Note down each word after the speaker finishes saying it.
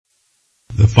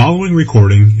The following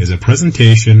recording is a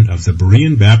presentation of the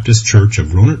Berean Baptist Church of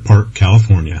Rohnert Park,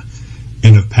 California,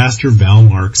 and of Pastor Val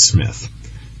Mark Smith.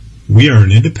 We are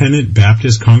an independent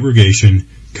Baptist congregation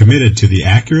committed to the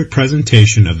accurate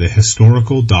presentation of the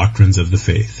historical doctrines of the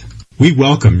faith. We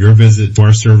welcome your visit to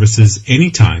our services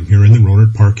anytime here in the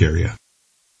Rohnert Park area.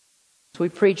 We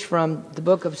preach from the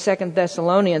book of 2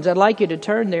 Thessalonians. I'd like you to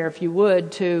turn there, if you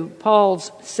would, to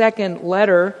Paul's second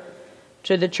letter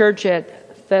to the church at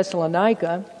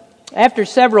Thessalonica. After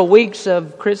several weeks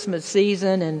of Christmas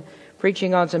season and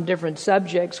preaching on some different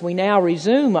subjects, we now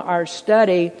resume our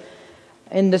study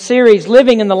in the series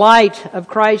Living in the Light of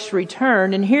Christ's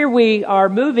Return. And here we are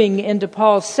moving into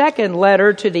Paul's second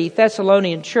letter to the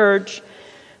Thessalonian church.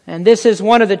 And this is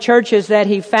one of the churches that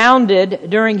he founded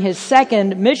during his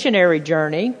second missionary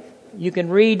journey. You can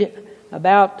read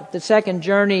about the second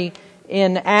journey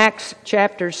in Acts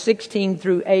chapter 16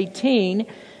 through 18.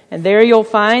 And there you'll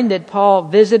find that Paul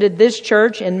visited this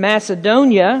church in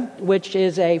Macedonia, which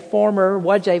was a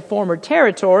former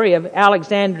territory of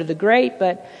Alexander the Great,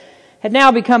 but had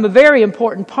now become a very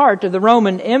important part of the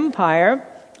Roman Empire.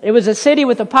 It was a city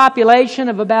with a population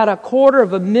of about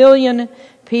 250,000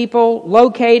 people,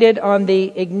 located on the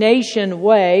Egnatian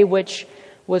Way, which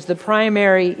was the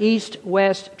primary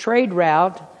east-west trade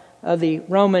route of the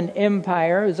Roman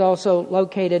Empire. It was also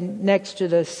located next to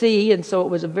the sea, and so it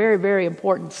was a very, very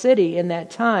important city in that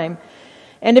time.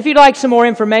 And if you'd like some more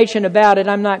information about it,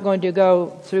 I'm not going to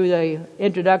go through the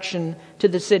introduction to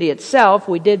the city itself.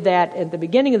 We did that at the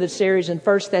beginning of the series in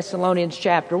 1 Thessalonians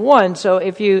chapter 1. So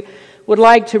if you would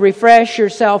like to refresh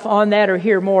yourself on that or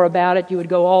hear more about it, you would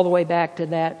go all the way back to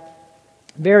that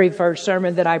very first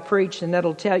sermon that I preached, and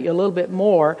that'll tell you a little bit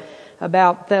more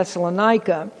about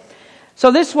Thessalonica. So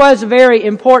this was a very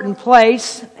important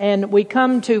place, and we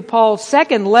come to Paul's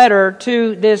second letter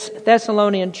to this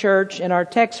Thessalonian church, and our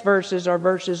text verses are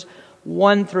verses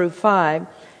 1 through 5.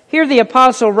 Here the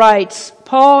apostle writes,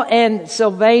 Paul and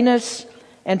Silvanus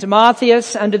and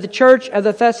Timotheus unto the church of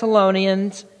the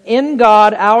Thessalonians, in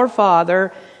God our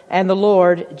Father and the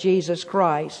Lord Jesus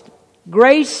Christ.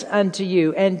 Grace unto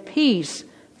you and peace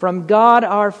from God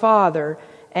our Father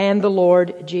and the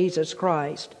Lord Jesus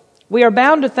Christ. We are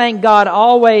bound to thank God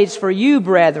always for you,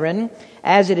 brethren,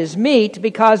 as it is meet,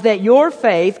 because that your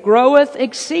faith groweth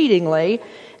exceedingly,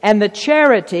 and the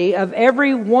charity of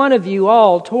every one of you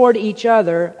all toward each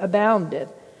other aboundeth,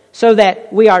 so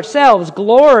that we ourselves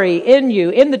glory in you,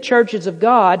 in the churches of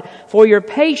God, for your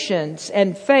patience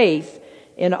and faith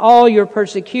in all your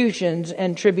persecutions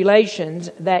and tribulations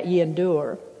that ye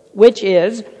endure, which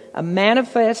is a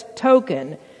manifest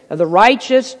token of the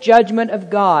righteous judgment of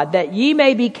God, that ye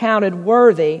may be counted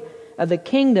worthy of the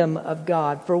kingdom of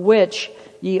God, for which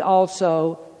ye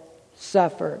also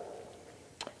suffer.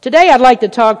 Today I'd like to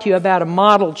talk to you about a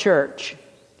model church.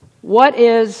 What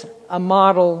is a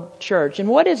model church? And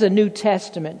what is a New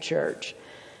Testament church?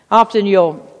 Often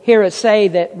you'll hear us say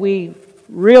that we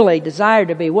really desire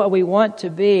to be, what we want to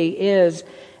be is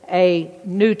a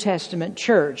New Testament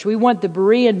church. We want the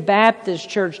Berean Baptist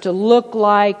Church to look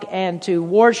like and to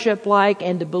worship like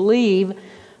and to believe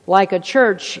like a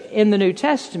church in the New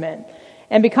Testament.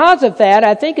 And because of that,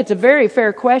 I think it's a very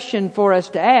fair question for us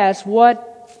to ask,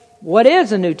 what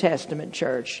is a New Testament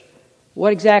church?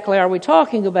 What exactly are we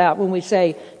talking about when we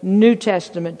say New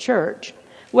Testament church?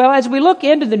 Well, as we look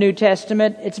into the New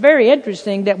Testament, it's very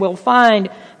interesting that we'll find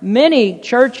many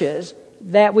churches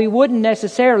that we wouldn't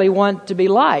necessarily want to be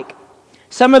like.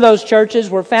 Some of those churches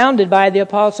were founded by the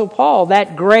Apostle Paul,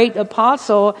 that great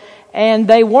apostle, and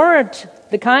they weren't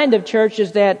the kind of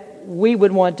churches that we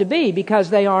would want to be because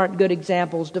they aren't good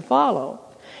examples to follow.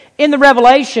 In the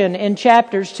Revelation, in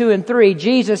chapters 2 and 3,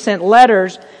 Jesus sent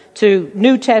letters to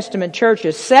New Testament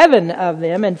churches, 7 of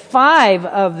them, and 5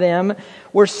 of them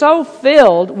were so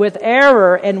filled with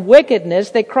error and wickedness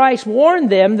that Christ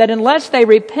warned them that unless they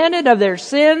repented of their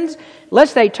sins,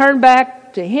 unless they turned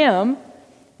back to Him,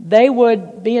 they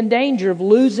would be in danger of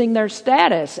losing their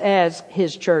status as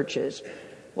His churches.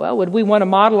 Well, would we want to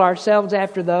model ourselves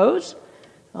after those?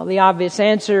 Well, the obvious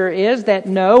answer is that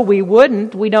no, we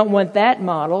wouldn't. We don't want that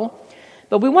model.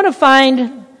 But we want to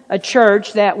find a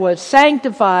church that was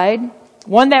sanctified,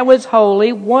 one that was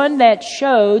holy, one that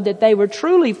showed that they were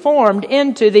truly formed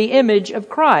into the image of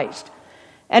Christ.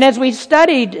 And as we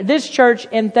studied this church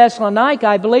in Thessalonica,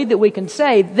 I believe that we can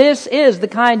say this is the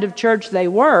kind of church they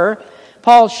were.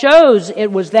 Paul shows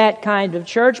it was that kind of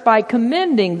church by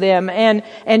commending them and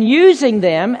using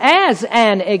them as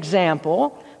an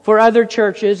example for other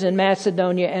churches in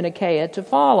Macedonia and Achaia to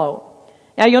follow.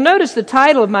 Now you'll notice the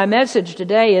title of my message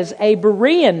today is A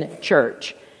Berean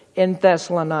Church in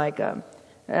Thessalonica.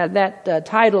 That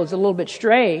title is a little bit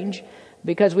strange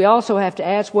because we also have to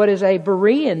ask, what is a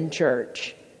Berean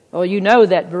church? Well, you know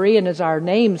that Berean is our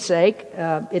namesake.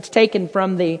 It's taken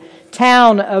from the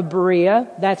town of Berea.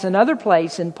 That's another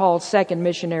place in Paul's second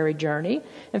missionary journey.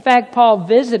 In fact, Paul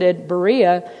visited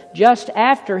Berea just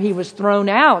after he was thrown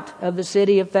out of the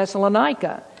city of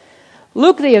Thessalonica.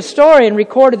 Luke the historian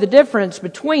recorded the difference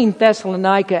between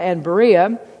Thessalonica and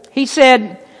Berea. He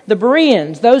said, the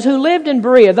Bereans, those who lived in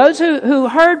Berea, those who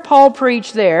heard Paul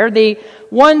preach there, the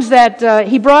ones that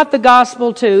he brought the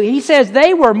gospel to, he says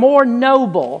they were more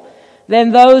noble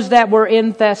than those that were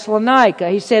in Thessalonica.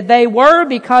 He said they were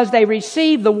because they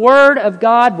received the word of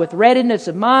God with readiness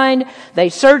of mind. They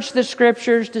searched the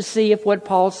scriptures to see if what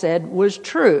Paul said was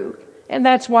true. And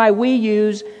that's why we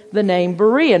use the name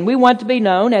Berean. We want to be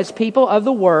known as people of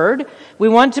the word. We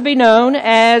want to be known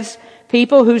as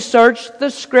people who search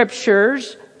the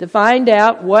scriptures to find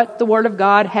out what the Word of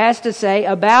God has to say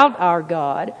about our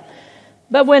God.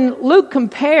 But when Luke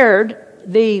compared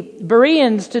the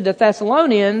Bereans to the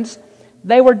Thessalonians,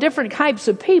 they were different types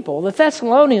of people. The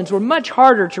Thessalonians were much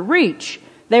harder to reach.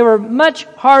 They were much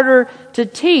harder to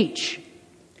teach.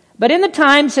 But in the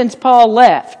time since Paul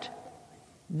left,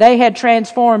 they had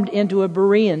transformed into a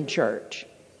Berean church.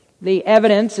 The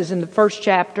evidence is in the first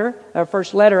letter,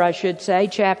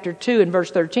 chapter 2 and verse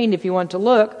 13, if you want to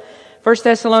look. 1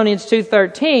 Thessalonians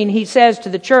 2:13, he says to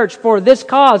the church, "For this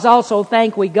cause also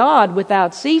thank we God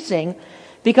without ceasing,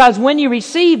 because when you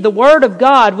received the word of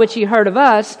God which ye heard of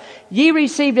us, ye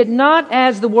received it not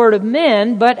as the word of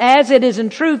men, but as it is in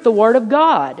truth the word of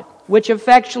God, which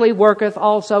effectually worketh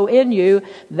also in you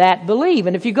that believe."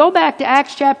 And if you go back to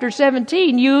Acts chapter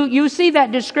 17, you see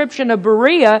that description of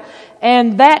Berea,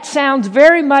 and that sounds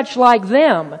very much like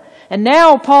them. And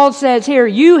now Paul says here,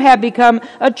 you have become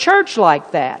a church like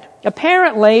that.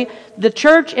 Apparently, the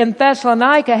church in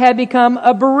Thessalonica had become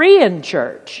a Berean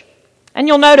church. And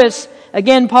you'll notice,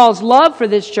 again, Paul's love for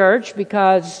this church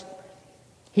because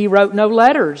he wrote no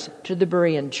letters to the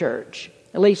Berean church,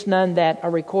 at least none that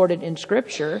are recorded in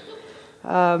Scripture.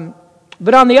 But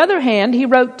on the other hand, he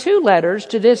wrote 2 letters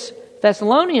to this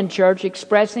Thessalonian church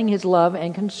expressing his love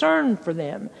and concern for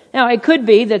them. Now, it could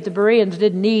be that the Bereans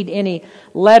didn't need any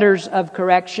letters of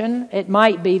correction. It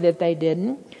might be that they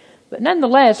didn't. But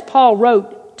nonetheless, Paul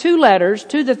wrote 2 letters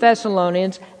to the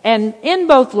Thessalonians, and in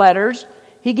both letters,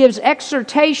 he gives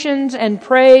exhortations and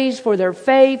praise for their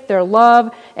faith, their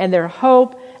love, and their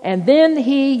hope, and then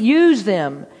he used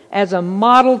them as a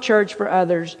model church for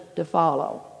others to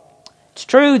follow. It's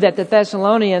true that the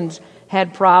Thessalonians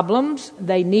had problems.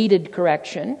 They needed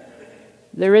correction.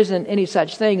 There isn't any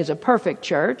such thing as a perfect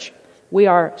church. We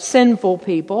are sinful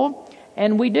people.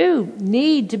 And we do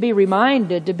need to be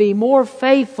reminded to be more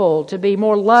faithful, to be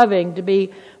more loving, to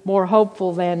be more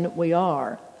hopeful than we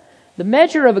are. The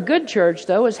measure of a good church,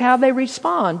 though, is how they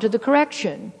respond to the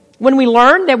correction. When we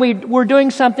learn that we're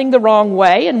doing something the wrong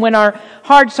way, and when our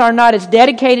hearts are not as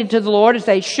dedicated to the Lord as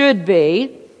they should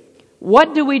be,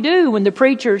 what do we do when the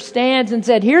preacher stands and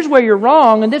said, here's where you're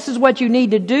wrong, and this is what you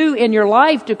need to do in your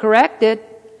life to correct it?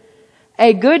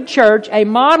 A good church, a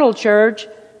model church,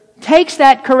 takes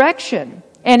that correction,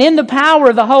 and in the power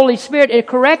of the Holy Spirit, it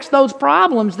corrects those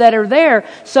problems that are there.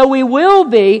 So we will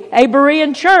be a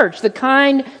Berean church, the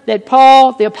kind that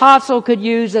Paul, the apostle, could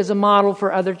use as a model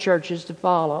for other churches to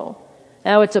follow.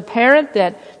 Now, it's apparent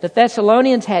that the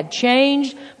Thessalonians had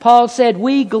changed. Paul said,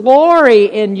 we glory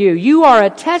in you. You are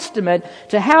a testament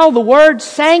to how the Word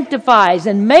sanctifies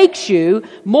and makes you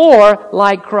more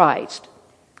like Christ.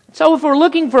 So if we're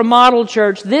looking for a model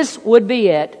church, this would be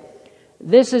it.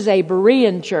 This is a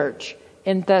Berean church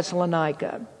in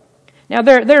Thessalonica. Now,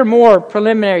 there are more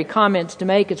preliminary comments to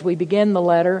make as we begin the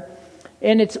letter.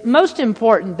 And it's most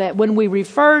important that when we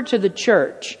refer to the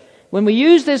church, when we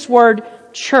use this word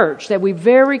church, that we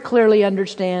very clearly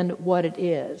understand what it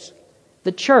is.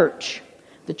 The church.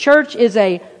 The church is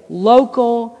a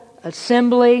local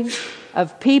assembly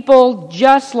of people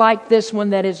just like this one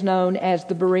that is known as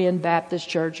the Berean Baptist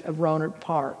Church of Rohnert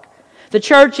Park. The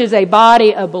church is a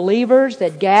body of believers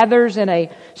that gathers in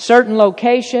a certain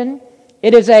location.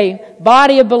 It is a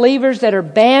body of believers that are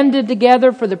banded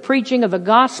together for the preaching of the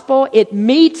gospel. It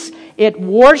meets, it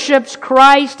worships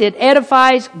Christ, it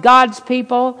edifies God's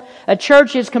people. A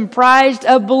church is comprised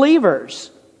of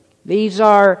believers. These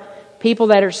are people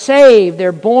that are saved,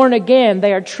 they're born again,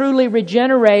 they are truly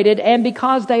regenerated, and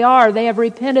because they have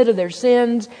repented of their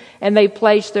sins and they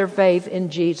place their faith in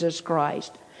Jesus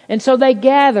Christ. And so they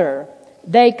gather.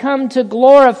 They come to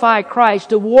glorify Christ,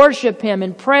 to worship Him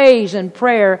in praise and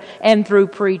prayer and through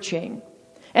preaching.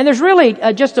 And there's really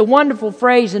just a wonderful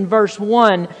phrase in verses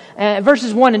 1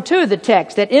 and 2 of the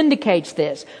text that indicates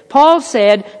this. Paul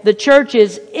said the church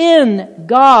is in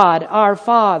God our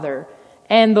Father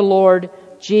and the Lord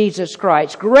Jesus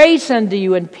Christ. Grace unto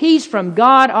you and peace from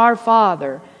God our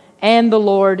Father and the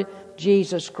Lord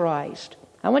Jesus Christ.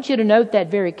 I want you to note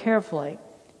that very carefully,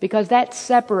 because that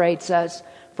separates us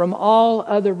from all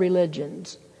other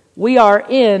religions. We are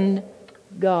in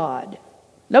God.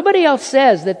 Nobody else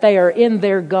says that they are in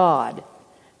their God.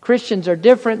 Christians are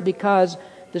different because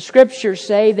the Scriptures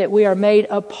say that we are made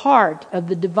a part of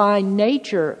the divine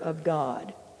nature of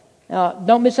God. Now,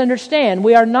 don't misunderstand.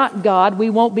 We are not God. We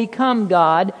won't become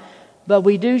God, but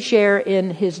we do share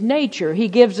in His nature. He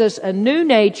gives us a new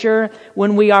nature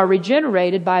when we are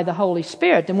regenerated by the Holy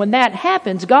Spirit. And when that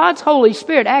happens, God's Holy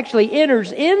Spirit actually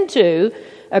enters into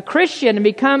a Christian and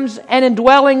becomes an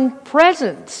indwelling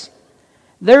presence.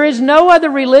 There is no other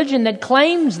religion that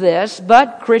claims this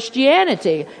but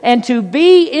Christianity. And to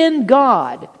be in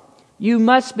God, you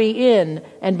must be in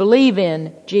and believe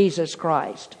in Jesus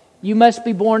Christ. You must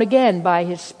be born again by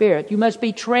His Spirit. You must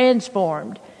be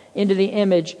transformed into the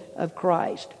image of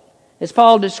Christ. As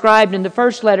Paul described in the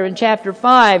first letter in chapter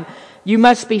 5, you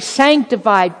must be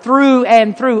sanctified through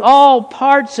and through, all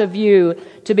parts of you,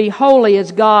 to be holy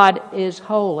as God is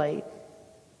holy.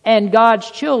 And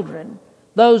God's children,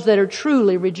 those that are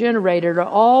truly regenerated, are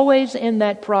always in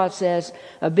that process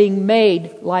of being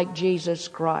made like Jesus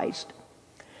Christ.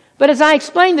 But as I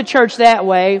explain the church that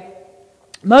way,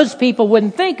 most people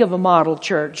wouldn't think of a model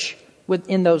church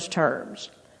in those terms.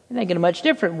 They think in a much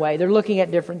different way. They're looking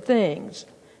at different things.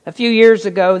 A few years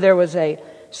ago, there was a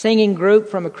singing group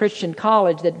from a Christian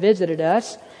college that visited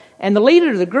us, and the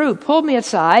leader of the group pulled me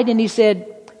aside and he said,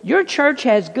 "Your church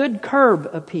has good curb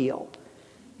appeal."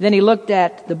 Then he looked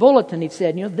at the bulletin. He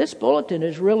said, "This bulletin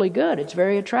is really good. It's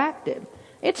very attractive.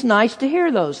 It's nice to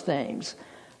hear those things.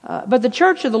 But the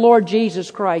Church of the Lord Jesus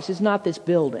Christ is not this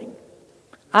building.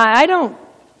 I don't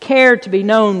care to be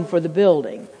known for the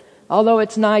building, although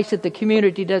it's nice that the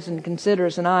community doesn't consider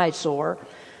us an eyesore.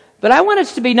 But I want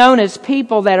us to be known as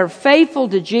people that are faithful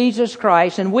to Jesus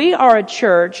Christ, and we are a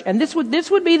church, and this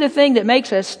would be the thing that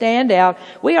makes us stand out.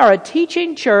 We are a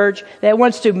teaching church that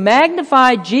wants to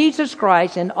magnify Jesus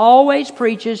Christ and always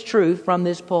preaches truth from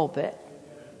this pulpit.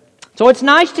 So it's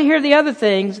nice to hear the other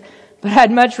things, but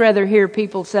I'd much rather hear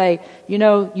people say,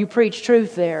 you preach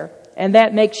truth there, and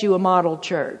that makes you a model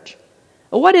church.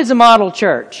 Well, what is a model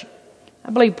church? I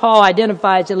believe Paul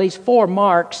identifies at least 4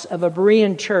 marks of a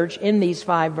Berean church in these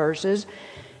 5 verses.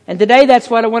 And today that's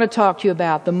what I want to talk to you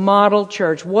about, the model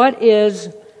church. What is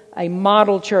a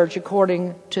model church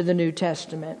according to the New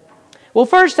Testament? Well,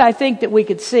 first I think that we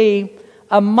could see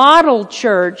a model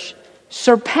church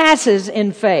surpasses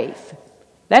in faith.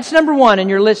 That's number 1 in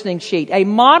your listening sheet. A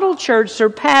model church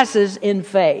surpasses in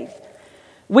faith.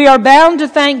 We are bound to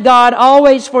thank God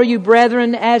always for you,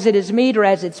 brethren, as it is meet or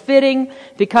as it's fitting,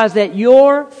 because that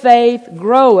your faith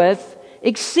groweth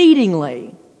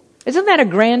exceedingly. Isn't that a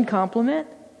grand compliment?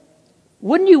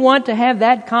 Wouldn't you want to have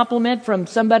that compliment from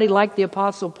somebody like the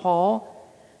Apostle Paul?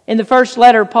 In the first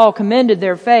letter, Paul commended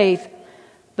their faith,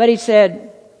 but he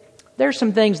said, there's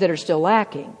some things that are still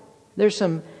lacking. There's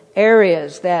some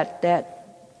areas that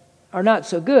are not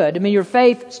so good. I mean, your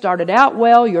faith started out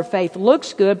well, your faith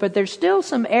looks good, but there's still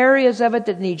some areas of it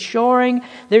that need shoring.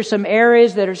 There's some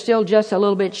areas that are still just a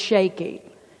little bit shaky.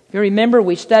 If you remember,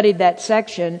 we studied that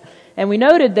section, and we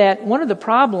noted that one of the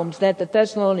problems that the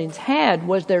Thessalonians had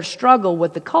was their struggle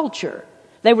with the culture.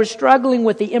 They were struggling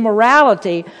with the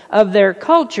immorality of their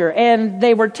culture, and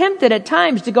they were tempted at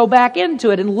times to go back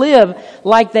into it and live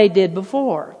like they did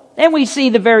before. And we see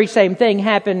the very same thing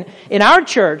happen in our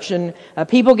church, and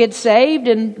people get saved,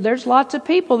 and there's lots of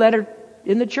people that are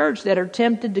in the church that are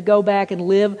tempted to go back and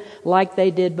live like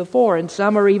they did before, and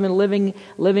some are even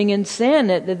living in sin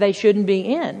that they shouldn't be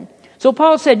in. So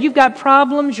Paul said, you've got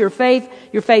problems, your faith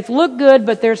looked good,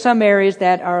 but there's some areas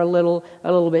that are a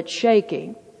little bit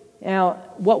shaky. Now,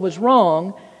 what was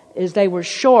wrong is they were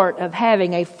short of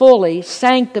having a fully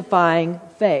sanctifying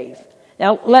faith.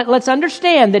 Now, let's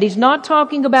understand that he's not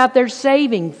talking about their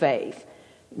saving faith.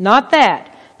 Not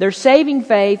that. Their saving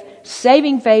faith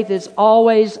is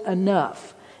always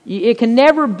enough. It can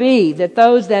never be that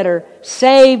those that are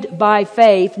saved by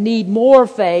faith need more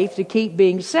faith to keep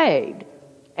being saved.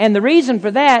 And the reason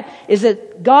for that is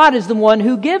that God is the one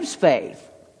who gives faith.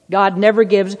 God never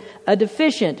gives a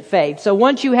deficient faith. So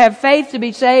once you have faith to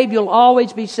be saved, you'll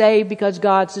always be saved because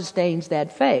God sustains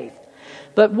that faith.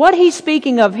 But what he's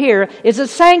speaking of here is a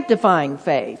sanctifying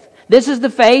faith. This is the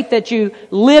faith that you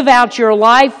live out your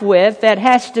life with, that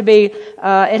has to be,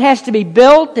 it has to be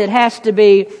built, it has to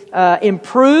be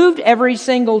improved every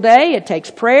single day. It takes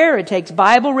prayer, it takes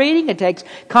Bible reading, it takes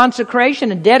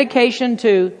consecration and dedication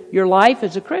to your life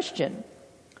as a Christian.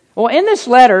 Well, in this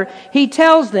letter, he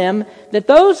tells them that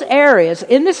those areas,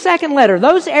 in this second letter,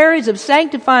 those areas of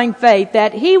sanctifying faith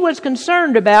that he was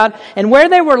concerned about and where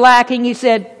they were lacking, he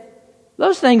said,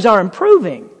 those things are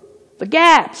improving. The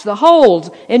gaps, the holes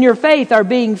in your faith are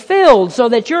being filled so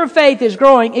that your faith is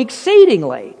growing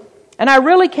exceedingly. And I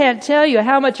really can't tell you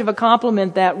how much of a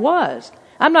compliment that was.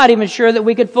 I'm not even sure that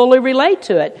we could fully relate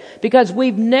to it because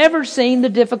we've never seen the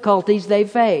difficulties they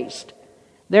faced.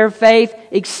 Their faith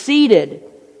exceeded,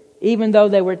 even though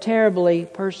they were terribly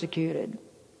persecuted.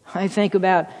 I think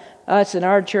about us in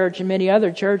our church and many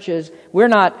other churches. We're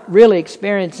not really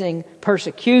experiencing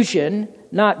persecution,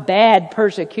 not bad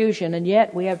persecution, and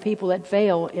yet we have people that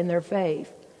fail in their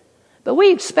faith. But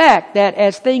we expect that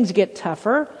as things get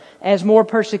tougher, as more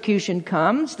persecution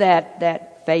comes,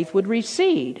 that faith would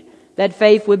recede, that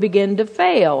faith would begin to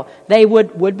fail. They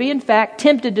would be in fact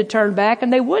tempted to turn back,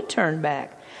 and they would turn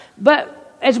back. But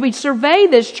as we survey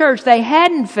this church, they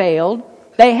hadn't failed,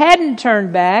 they hadn't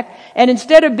turned back, and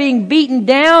instead of being beaten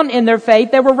down in their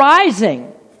faith, they were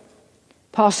rising.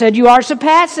 Paul said, you are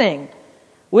surpassing.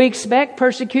 We expect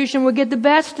persecution will get the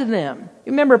best of them.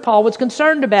 Remember, Paul was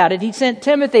concerned about it. He sent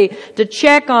Timothy to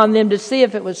check on them to see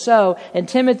if it was so. And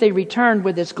Timothy returned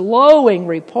with this glowing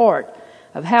report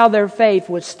of how their faith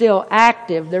was still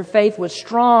active. Their faith was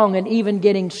strong and even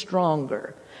getting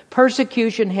stronger.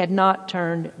 Persecution had not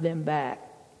turned them back.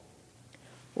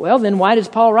 Well, then why does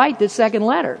Paul write this second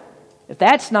letter? If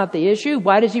that's not the issue,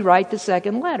 why does he write the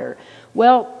second letter?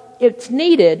 Well, it's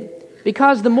needed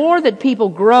because the more that people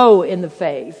grow in the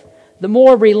faith, the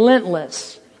more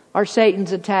relentless are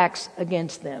Satan's attacks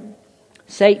against them.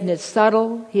 Satan is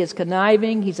subtle, he is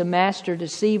conniving, he's a master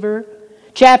deceiver.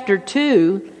 Chapter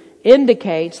 2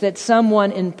 indicates that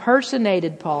someone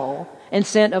impersonated Paul and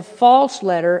sent a false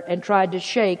letter and tried to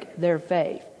shake their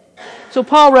faith. So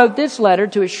Paul wrote this letter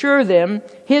to assure them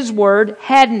his word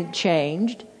hadn't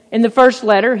changed. In the first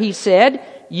letter he said,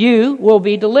 you will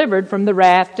be delivered from the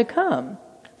wrath to come.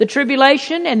 The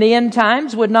tribulation and the end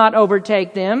times would not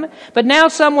overtake them. But now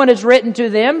someone has written to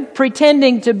them,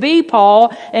 pretending to be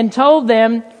Paul, and told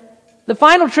them the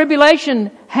final tribulation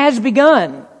has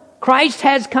begun. Christ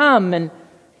has come, and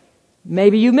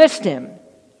maybe you missed him.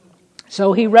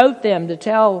 So he wrote them to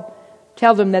tell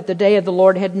them that the day of the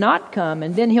Lord had not come.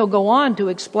 And then he'll go on to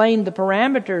explain the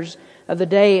parameters of the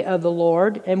day of the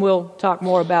Lord. And we'll talk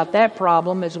more about that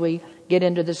problem as we get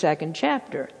into the second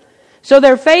chapter. So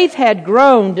their faith had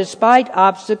grown despite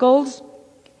obstacles,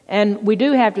 and we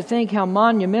do have to think how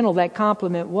monumental that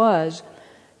compliment was,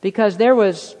 because there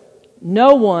was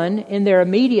no one in their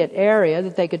immediate area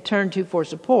that they could turn to for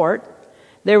support.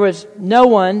 There was no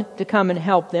one to come and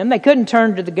help them. They couldn't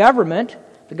turn to the government.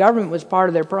 The government was part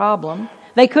of their problem.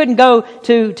 They couldn't go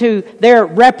to their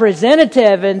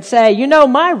representative and say, you know,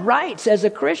 my rights as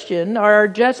a Christian are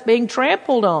just being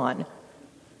trampled on.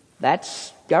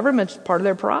 Government's part of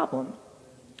their problem.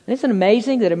 Isn't it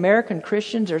amazing that American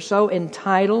Christians are so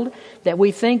entitled that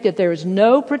we think that there is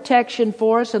no protection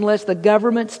for us unless the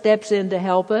government steps in to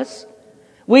help us?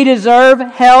 We deserve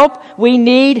help. We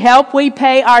need help. We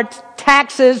pay our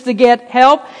taxes to get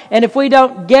help. And if we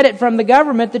don't get it from the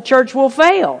government, the church will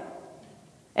fail.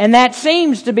 And that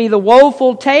seems to be the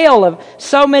woeful tale of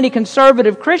so many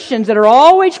conservative Christians that are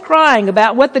always crying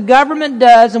about what the government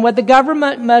does and what the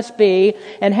government must be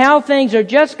and how things are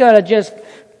just going to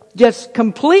just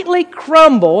completely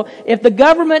crumble if the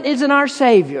government isn't our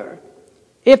Savior.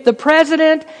 If the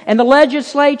president and the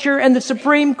legislature and the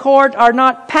Supreme Court are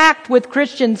not packed with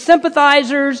Christian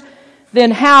sympathizers,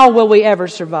 then how will we ever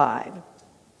survive?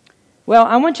 Well,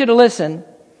 I want you to listen.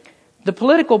 The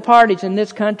political parties in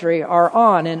this country are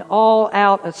on an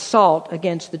all-out assault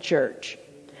against the church.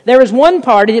 There is one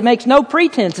party that makes no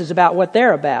pretenses about what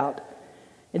they're about.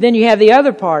 And then you have the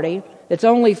other party that's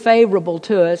only favorable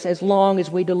to us as long as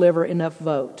we deliver enough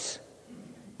votes.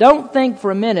 Don't think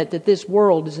for a minute that this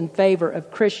world is in favor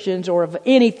of Christians or of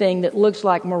anything that looks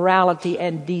like morality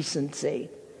and decency.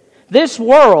 This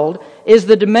world is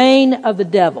the domain of the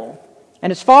devil. And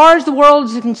as far as the world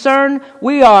is concerned,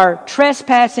 we are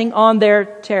trespassing on their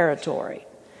territory.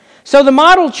 So the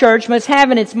model church must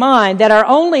have in its mind that our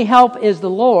only help is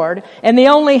the Lord, and the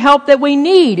only help that we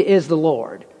need is the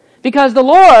Lord. Because the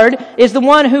Lord is the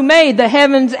one who made the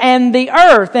heavens and the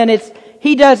earth, and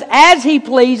He does as He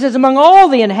pleases among all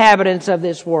the inhabitants of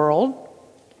this world.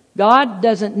 God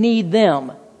doesn't need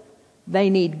them. They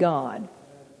need God.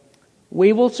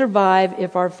 We will survive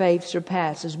if our faith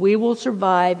surpasses. We will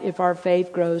survive if our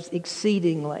faith grows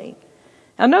exceedingly.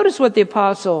 Now notice what the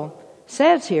apostle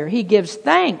says here. He gives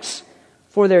thanks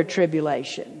for their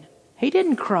tribulation. He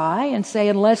didn't cry and say,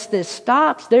 unless this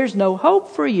stops, there's no hope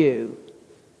for you.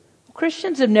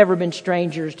 Christians have never been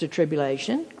strangers to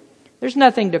tribulation. There's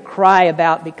nothing to cry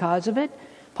about because of it.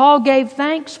 Paul gave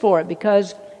thanks for it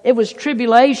because it was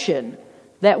tribulation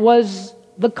that was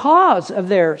the cause of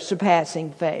their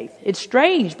surpassing faith. It's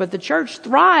strange, but the church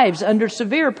thrives under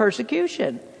severe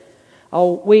persecution.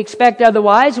 Oh, we expect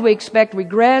otherwise. We expect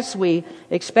regress. We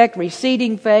expect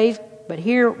receding faith. But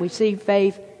here we see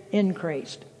faith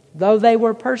increased. Though they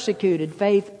were persecuted,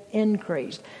 faith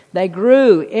increased. They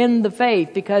grew in the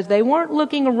faith because they weren't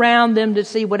looking around them to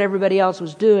see what everybody else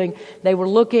was doing. They were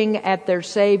looking at their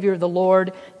Savior, the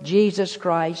Lord Jesus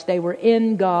Christ. They were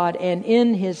in God and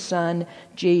in His Son,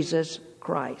 Jesus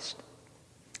Christ.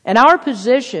 And our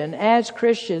position as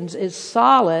Christians is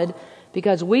solid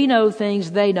because we know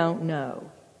things they don't know.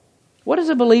 What does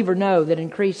a believer know that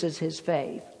increases his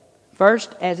faith?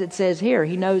 First, as it says here,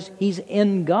 he knows he's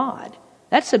in God.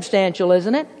 That's substantial,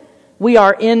 isn't it? We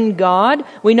are in God.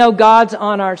 We know God's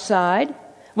on our side.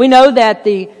 We know that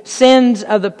the sins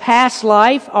of the past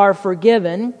life are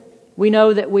forgiven. We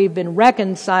know that we've been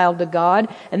reconciled to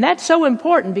God. And that's so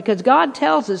important because God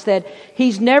tells us that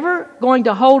He's never going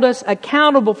to hold us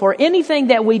accountable for anything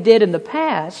that we did in the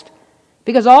past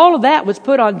because all of that was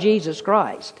put on Jesus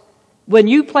Christ. When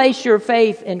you place your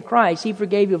faith in Christ, He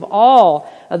forgave you of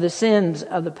all of the sins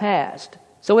of the past.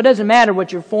 So it doesn't matter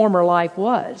what your former life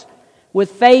was.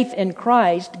 With faith in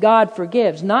Christ, God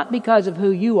forgives, not because of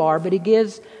who you are, but He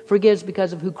forgives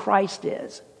because of who Christ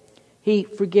is. He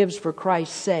forgives for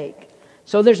Christ's sake.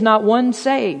 So there's not one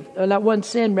sin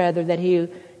that He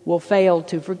will fail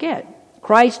to forget.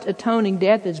 Christ's atoning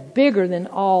death is bigger than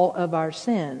all of our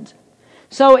sins.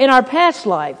 So in our past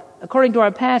life, according to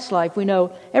our past life, we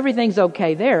know everything's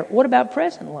okay there. What about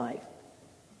present life?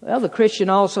 Well, the Christian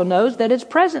also knows that his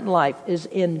present life is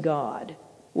in God.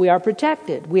 We are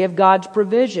protected. We have God's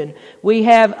provision. We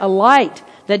have a light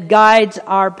that guides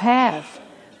our path.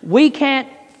 We can't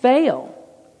fail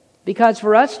because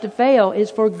for us to fail is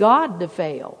for God to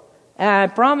fail. And I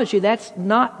promise you that's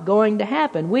not going to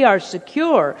happen. We are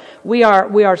secure. We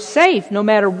are safe no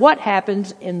matter what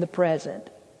happens in the present.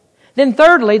 Then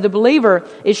thirdly, the believer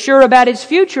is sure about his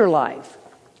future life.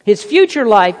 His future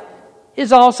life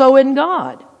is also in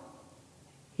God.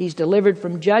 He's delivered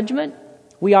from judgment.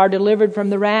 We are delivered from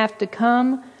the wrath to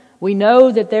come. We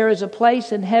know that there is a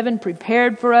place in heaven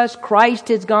prepared for us. Christ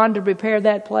has gone to prepare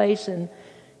that place, and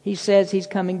He says He's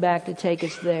coming back to take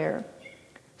us there.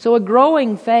 So a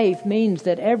growing faith means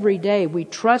that every day we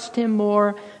trust Him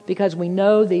more because we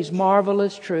know these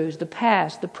marvelous truths. The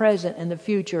past, the present, and the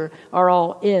future are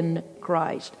all in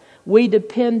Christ. We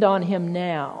depend on Him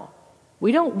now.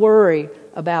 We don't worry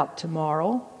about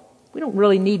tomorrow. We don't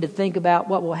really need to think about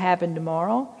what will happen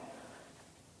tomorrow.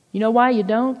 You know why you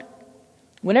don't?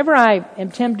 Whenever I am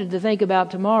tempted to think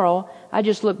about tomorrow, I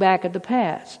just look back at the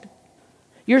past.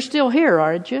 You're still here,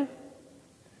 aren't you?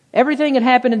 Everything that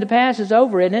happened in the past is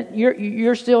over, isn't it?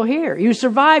 You're still here. You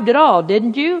survived it all,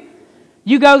 didn't you?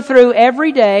 You go through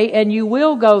every day, and you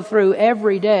will go through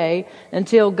every day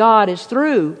until God is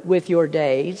through with your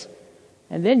days,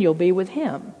 and then you'll be with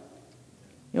Him.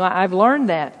 You know, I've learned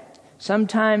that.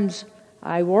 Sometimes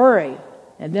I worry,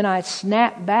 and then I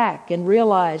snap back and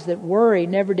realize that worry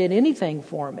never did anything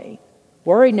for me.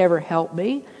 Worry never helped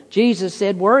me. Jesus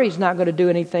said worry's not going to do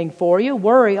anything for you.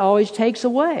 Worry always takes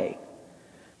away.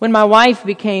 When my wife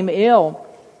became ill,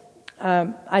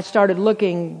 I started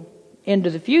looking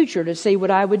into the future to see what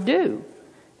I would do.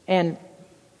 And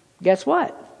guess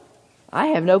what? I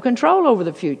have no control over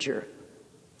the future.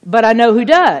 But I know who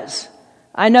does.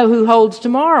 I know who holds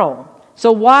tomorrow.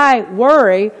 So why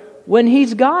worry when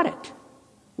He's got it?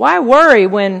 Why worry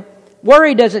when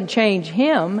worry doesn't change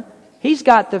Him? He's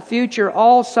got the future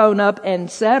all sewn up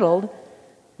and settled.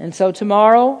 And so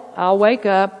tomorrow I'll wake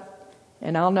up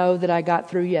and I'll know that I got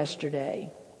through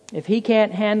yesterday. If He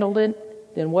can't handle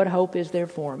it, then what hope is there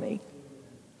for me?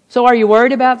 So are you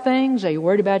worried about things? Are you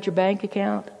worried about your bank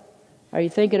account? Are you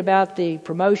thinking about the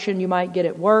promotion you might get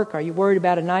at work? Are you worried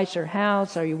about a nicer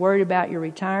house? Are you worried about your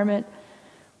retirement?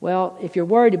 Well, if you're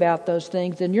worried about those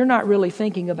things, then you're not really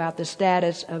thinking about the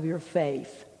status of your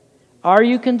faith. Are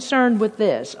you concerned with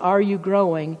this? Are you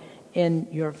growing in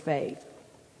your faith?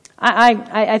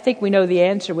 I think we know the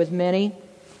answer with many.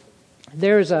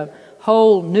 There's a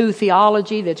whole new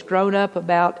theology that's grown up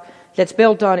that's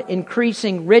built on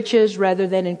increasing riches rather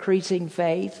than increasing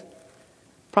faith.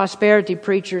 Prosperity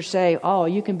preachers say, "Oh,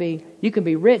 you can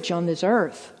be rich on this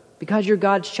earth. Because you're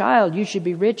God's child, you should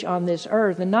be rich on this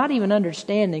earth and not even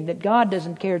understanding that God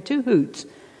doesn't care two hoots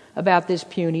about this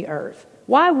puny earth.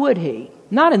 Why would He?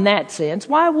 Not in that sense.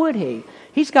 Why would He?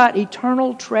 He's got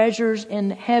eternal treasures in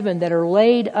heaven that are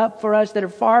laid up for us that are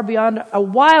far beyond our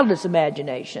wildest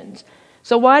imaginations.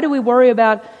 So why do we worry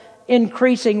about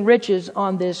increasing riches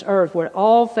on this earth where it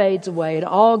all fades away, it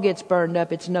all gets burned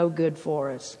up, it's no good for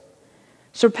us?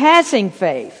 Surpassing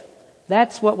faith.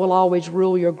 That's what will always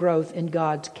rule your growth in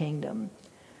God's kingdom.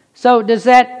 So does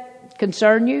that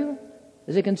concern you?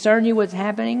 Does it concern you what's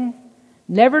happening?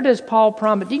 Never does Paul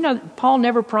promise. Do you know Paul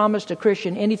never promised a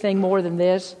Christian anything more than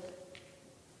this?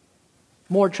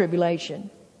 More tribulation.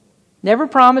 Never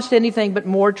promised anything but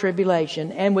more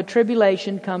tribulation. And with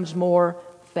tribulation comes more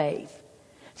faith.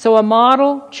 So a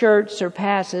model church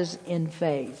surpasses in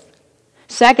faith.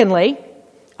 Secondly,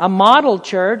 a model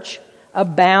church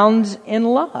abounds in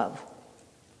love.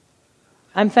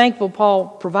 I'm thankful Paul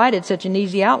provided such an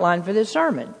easy outline for this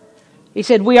sermon. He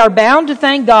said, "We are bound to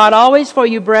thank God always for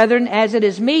you, brethren, as it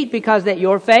is meet, because that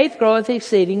your faith groweth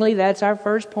exceedingly." That's our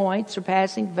first point,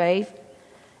 surpassing faith.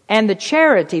 "And the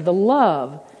charity," the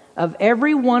love, "of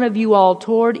every one of you all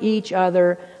toward each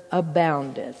other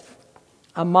aboundeth."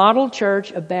 A model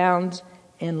church abounds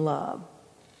in love.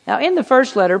 Now, in the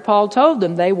first letter, Paul told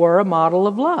them they were a model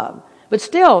of love. But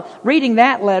still, reading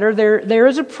that letter, there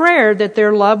is a prayer that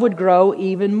their love would grow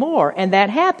even more. And that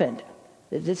happened.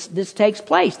 This takes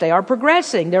place. They are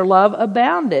progressing. Their love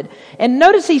abounded. And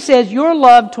notice he says, your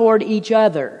love toward each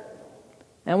other.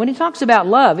 Now, when he talks about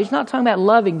love, he's not talking about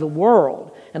loving the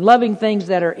world and loving things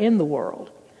that are in the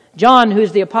world. John,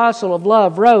 who's the apostle of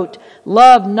love, wrote,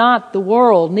 "Love not the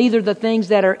world, neither the things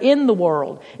that are in the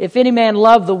world. If any man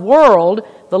love the world,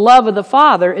 the love of the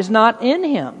Father is not in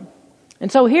him."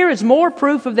 And so here is more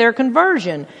proof of their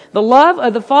conversion. The love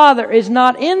of the Father is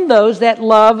not in those that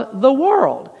love the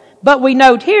world. But we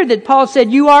note here that Paul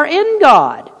said, you are in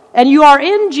God, and you are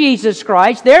in Jesus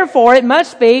Christ. Therefore, it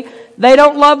must be they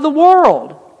don't love the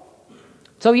world.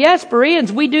 So yes,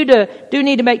 Bereans, we do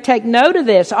need to take note of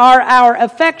this. Are our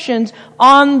affections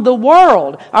on the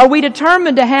world? Are we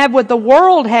determined to have what the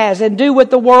world has and do what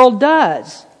the world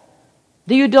does?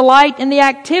 Do you delight in the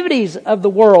activities of the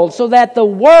world so that the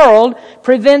world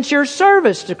prevents your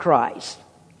service to Christ?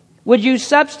 Would you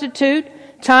substitute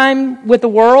time with the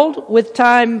world with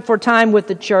time with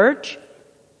the church?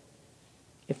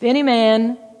 If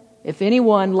anyone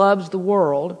loves the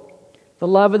world, the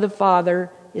love of the Father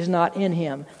is not in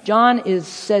him. John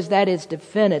says that is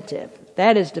definitive.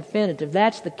 That is definitive.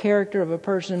 That's the character of a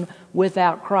person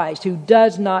without Christ, who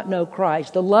does not know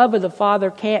Christ. The love of the Father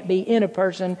can't be in a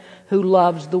person who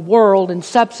loves the world and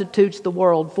substitutes the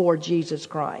world for Jesus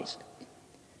Christ.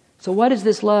 So what is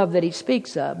this love that he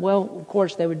speaks of? Well, of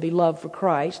course, there would be love for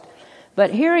Christ.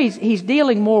 But here he's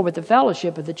dealing more with the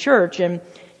fellowship of the church, and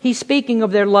he's speaking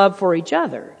of their love for each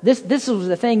other. This was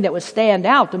the thing that would stand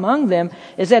out among them,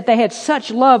 is that they had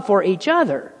such love for each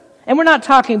other. And we're not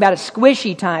talking about a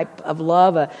squishy type of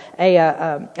love,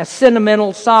 a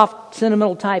sentimental, soft,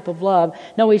 sentimental type of love.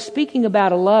 No, he's speaking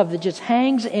about a love that just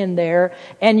hangs in there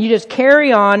and you just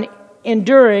carry on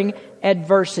enduring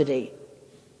adversity.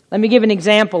 Let me give an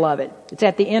example of it. It's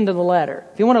at the end of the letter.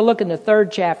 If you want to look in the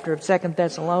 3rd chapter of 2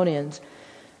 Thessalonians,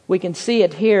 we can see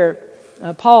it here.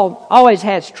 Paul always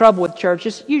has trouble with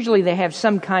churches. Usually they have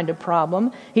some kind of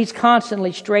problem. He's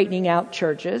constantly straightening out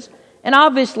churches. And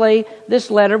obviously, this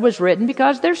letter was written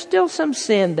because there's still some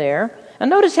sin there.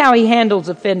 And notice how he handles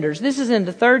offenders. This is in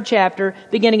the 3rd chapter,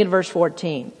 beginning at verse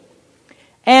 14.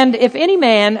 "And if any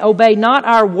man obey not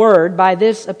our word by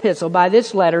this epistle, by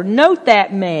this letter, note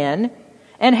that man,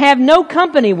 and have no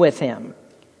company with him,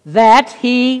 that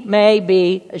he may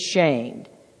be ashamed.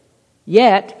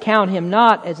 Yet count him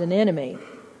not as an enemy,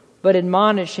 but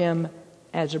admonish him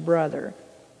as a brother."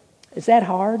 Is that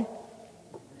hard?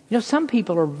 You know, some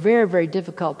people are very, very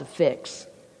difficult to fix.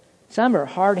 Some are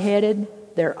hard-headed.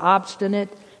 They're obstinate.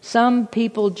 Some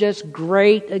people just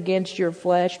grate against your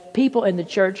flesh. People in the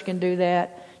church can do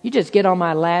that. You just get on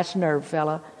my last nerve,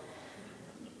 fella.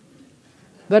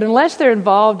 But unless they're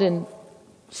involved in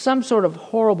some sort of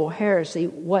horrible heresy,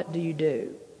 what do?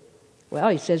 Well,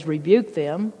 he says rebuke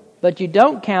them, but you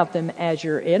don't count them as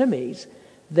your enemies.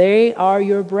 They are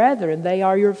your brethren. They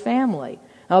are your family.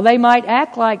 Now, they might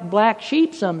act like black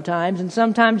sheep sometimes, and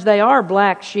sometimes they are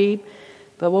black sheep.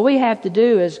 But what we have to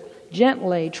do is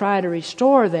gently try to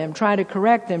restore them, try to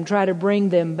correct them, try to bring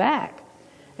them back.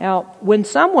 Now, when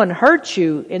someone hurts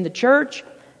you in the church,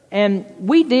 and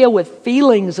we deal with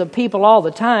feelings of people all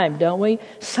the time, don't we?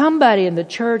 Somebody in the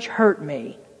church hurt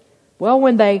me. Well,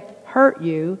 when they hurt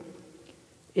you,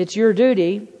 it's your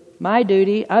duty, my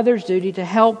duty, others' duty to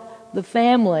help the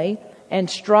family and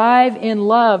strive in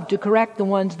love to correct the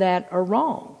ones that are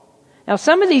wrong. Now,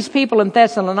 some of these people in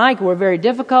Thessalonica were very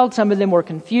difficult. Some of them were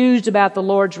confused about the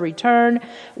Lord's return.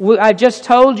 I just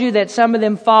told you that some of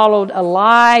them followed a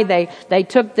lie. They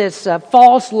took this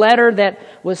false letter that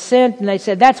was sent, and they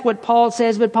said, that's what Paul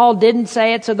says, but Paul didn't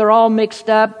say it, so they're all mixed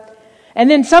up. And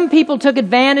then some people took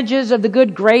advantages of the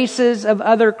good graces of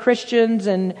other Christians,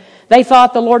 and they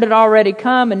thought the Lord had already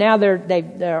come, and now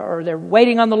they're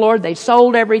waiting on the Lord. They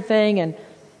sold everything, and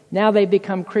now they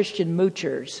become Christian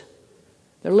moochers.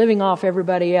 They're living off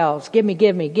everybody else. Give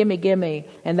me,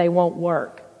 and they won't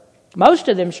work. Most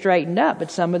of them straightened up,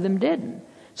 but some of them didn't.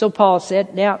 So Paul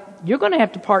said, now, you're going to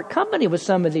have to part company with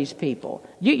some of these people.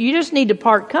 You just need to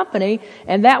part company,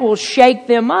 and that will shake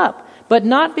them up. But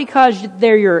not because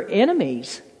they're your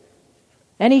enemies.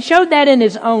 And he showed that in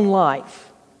his own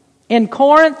life. In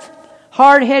Corinth,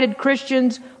 hard-headed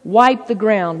Christians wiped the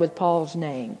ground with Paul's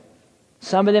name.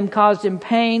 Some of them caused him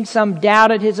pain. Some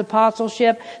doubted his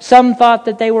apostleship. Some thought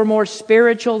that they were more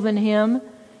spiritual than him.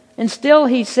 And still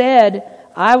he said,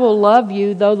 I will love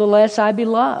you though the less I be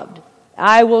loved.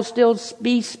 I will still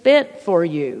be spent for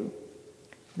you.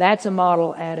 That's a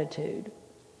model attitude.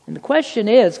 And the question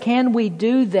is, can we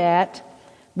do that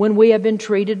when we have been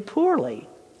treated poorly?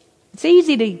 It's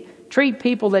easy to treat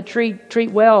people that treat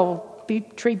people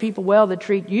well that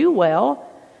treat you well.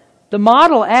 The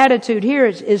model attitude here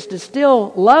is to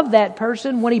still love that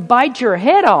person when he bites your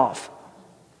head off.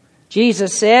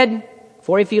 Jesus said,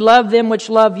 for if you love them which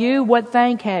love you, what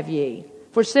thank have ye?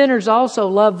 For sinners also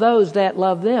love those that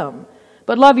love them.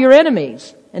 But love your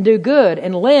enemies, and do good,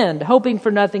 and lend, hoping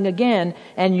for nothing again,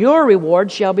 and your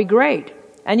reward shall be great.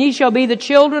 And ye shall be the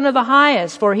children of the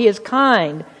highest, for he is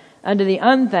kind unto the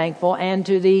unthankful and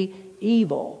to the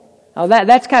evil. Now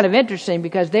that's kind of interesting,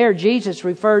 because there Jesus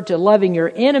referred to loving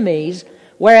your enemies,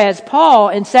 whereas Paul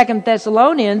in 2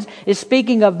 Thessalonians is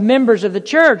speaking of members of the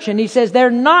church, and he says they're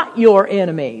not your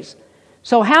enemies.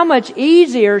 So how much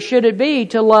easier should it be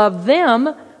to love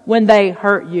them when they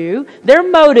hurt you? Their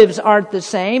motives aren't the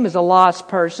same as a lost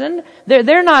person.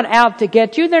 They're not out to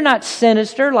get you. They're not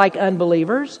sinister like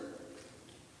unbelievers.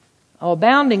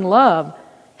 Abounding love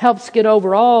helps get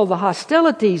over all the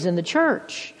hostilities in the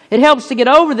church. It helps to get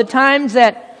over the times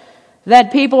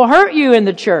that people hurt you in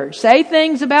the church. Say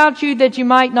things about you that you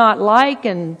might not like,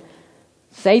 and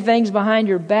say things behind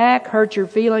your back, hurt your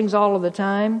feelings all of the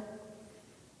time.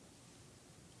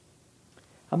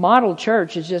 A model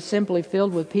church is just simply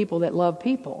filled with people that love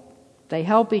people. They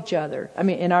help each other. I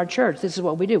mean, in our church, this is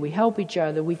what we do. We help each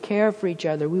other. We care for each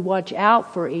other. We watch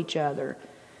out for each other.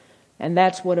 And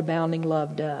that's what abounding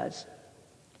love does.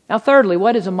 Now, thirdly,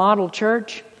 what is a model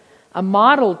church? A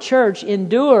model church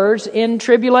endures in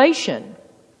tribulation.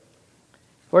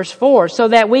 Verse 4, so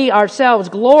that we ourselves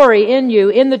glory in you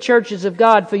in the churches of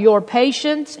God for your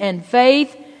patience and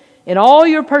faith in all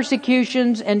your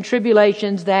persecutions and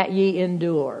tribulations that ye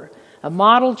endure. A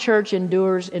model church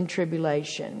endures in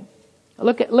tribulation.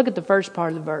 Look at the first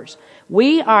part of the verse.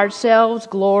 We ourselves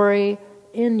glory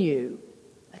in you.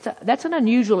 That's an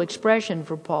unusual expression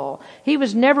for Paul. He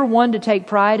was never one to take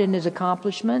pride in his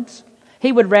accomplishments.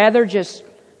 He would rather just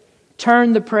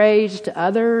turn the praise to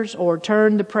others or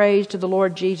turn the praise to the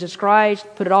Lord Jesus Christ,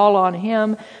 put it all on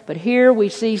Him. But here we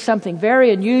see something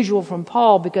very unusual from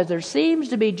Paul, because there seems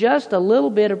to be just a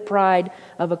little bit of pride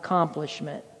of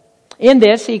accomplishment. In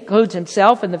this, he includes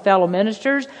himself and the fellow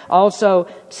ministers, also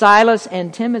Silas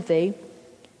and Timothy.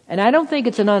 And I don't think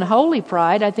it's an unholy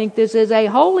pride. I think this is a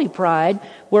holy pride,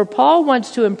 where Paul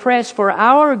wants to impress for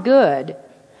our good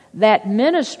that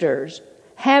ministers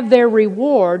have their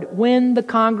reward when the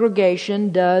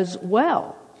congregation does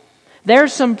well.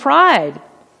 There's some pride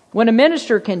when a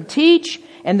minister can teach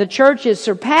and the church is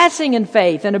surpassing in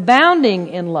faith and abounding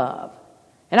in love.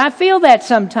 And I feel that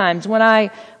sometimes when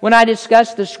I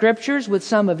discuss the scriptures with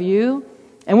some of you,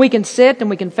 and we can sit and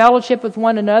we can fellowship with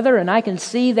one another, and I can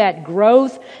see that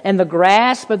growth and the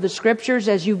grasp of the scriptures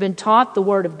as you've been taught the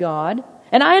Word of God.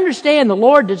 And I understand the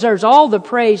Lord deserves all the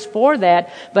praise for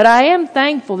that, but I am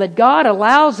thankful that God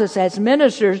allows us as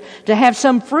ministers to have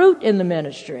some fruit in the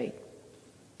ministry.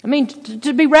 I mean,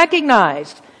 to be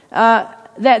recognized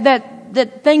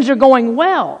that things are going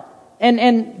well.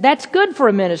 And that's good for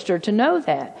a minister to know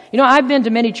that. You know, I've been to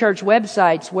many church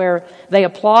websites where they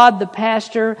applaud the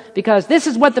pastor because this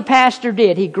is what the pastor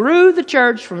did. He grew the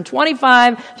church from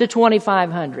 25 to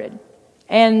 2,500.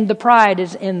 And the pride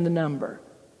is in the number.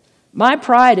 My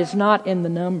pride is not in the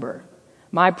number.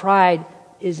 My pride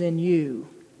is in you.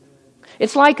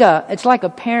 It's like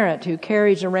a parent who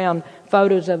carries around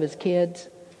photos of his kids.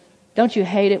 Don't you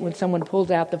hate it when someone pulls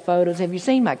out the photos? Have you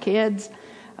seen my kids?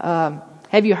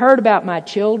 have you heard about my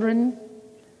children?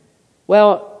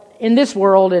 Well, in this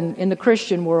world, in the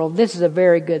Christian world, this is a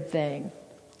very good thing.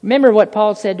 Remember what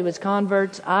Paul said to his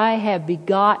converts? I have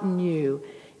begotten you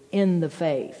in the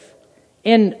faith.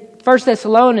 In 1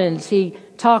 Thessalonians, he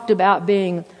talked about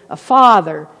being a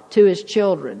father to his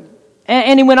children.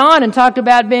 And he went on and talked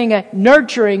about being a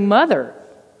nurturing mother.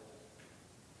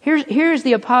 Here's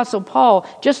the Apostle Paul,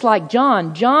 just like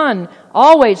John. John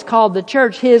always called the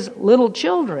church his little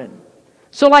children.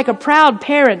 So like a proud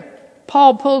parent,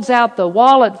 Paul pulls out the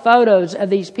wallet photos of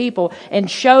these people and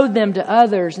showed them to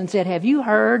others and said, have you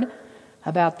heard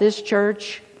about this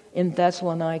church in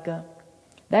Thessalonica?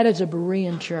 That is a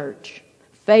Berean church.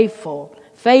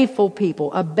 Faithful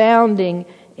people, abounding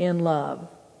in love.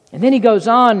 And then he goes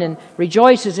on and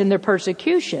rejoices in their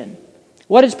persecution.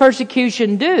 What does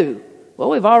persecution do? Well,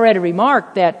 we've already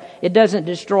remarked that it doesn't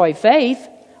destroy faith.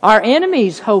 Our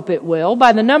enemies hope it will.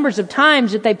 By the numbers of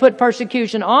times that they put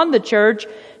persecution on the church,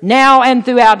 now and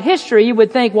throughout history, you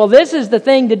would think, well, this is the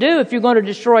thing to do if you're going to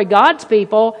destroy God's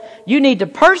people. You need to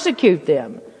persecute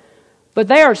them. But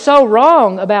they are so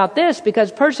wrong about this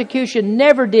because persecution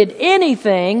never did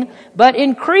anything but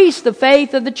increase the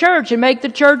faith of the church and make the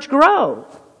church grow.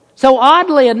 So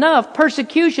oddly enough,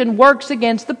 persecution works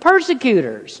against the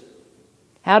persecutors.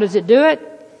 How does it do it?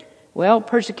 Well,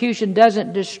 persecution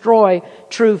doesn't destroy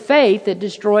true faith, it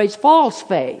destroys false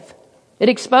faith. It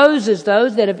exposes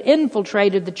those that have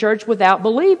infiltrated the church without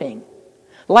believing.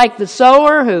 Like the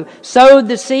sower who sowed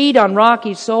the seed on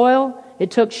rocky soil,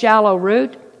 it took shallow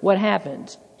root. What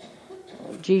happens?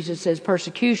 Jesus says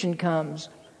persecution comes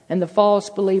and the false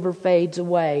believer fades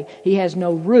away. He has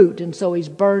no root, and so he's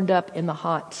burned up in the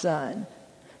hot sun.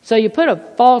 So you put a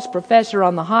false professor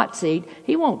on the hot seat,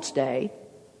 he won't stay.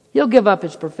 He'll give up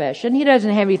his profession. He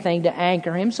doesn't have anything to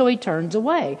anchor him, so he turns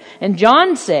away. And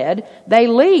John said they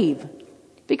leave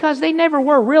because they never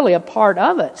were really a part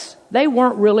of us. They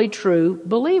weren't really true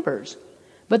believers.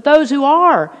 But those who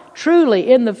are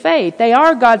truly in the faith, they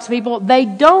are God's people, they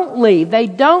don't leave. They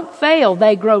don't fail.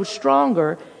 They grow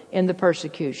stronger in the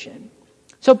persecution.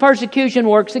 So persecution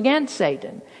works against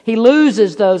Satan. He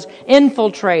loses those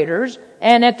infiltrators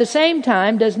and at the same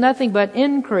time does nothing but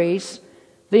increase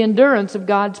the endurance of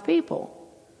God's people.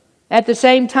 At the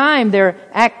same time, their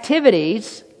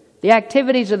activities, the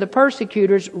activities of the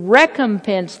persecutors,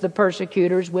 recompense the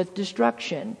persecutors with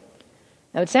destruction.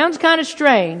 Now it sounds kind of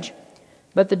strange,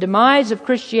 but the demise of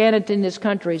Christianity in this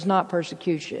country is not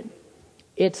persecution.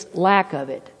 It's lack of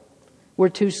it. We're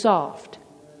too soft.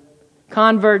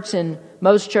 Converts in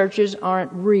most churches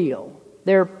aren't real.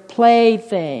 They're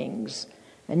playthings.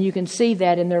 And you can see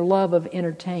that in their love of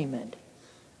entertainment.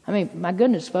 I mean, my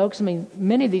goodness, folks,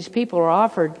 many of these people are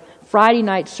offered Friday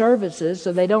night services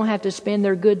so they don't have to spend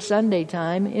their good Sunday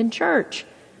time in church.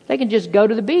 They can just go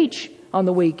to the beach on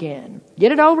the weekend.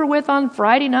 Get it over with on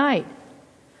Friday night.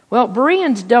 Well,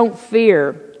 Bereans don't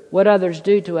fear what others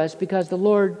do to us because the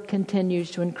Lord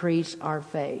continues to increase our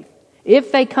faith.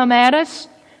 If they come at us,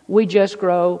 we just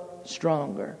grow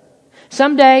stronger.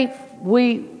 Someday,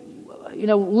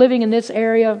 living in this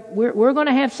area, we're going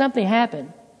to have something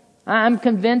happen. I'm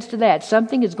convinced of that.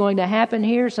 Something is going to happen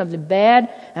here, something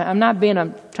bad. I'm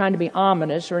trying to be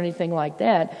ominous or anything like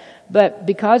that. But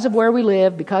because of where we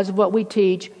live, because of what we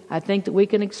teach, I think that we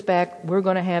can expect we're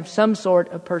going to have some sort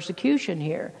of persecution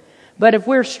here. But if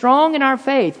we're strong in our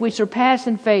faith, we surpass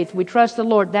in faith, we trust the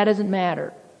Lord, that doesn't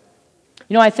matter.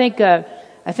 I think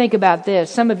about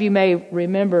this. Some of you may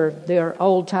remember, they're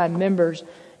old-time members,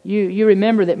 you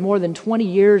remember that more than 20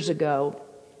 years ago,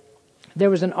 there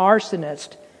was an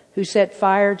arsonist who set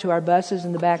fire to our buses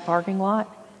in the back parking lot.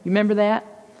 You remember that?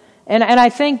 And I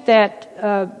think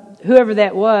that whoever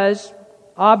that was,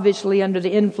 obviously under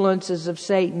the influences of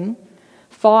Satan,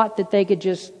 thought that they could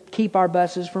just keep our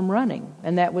buses from running,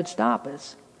 and that would stop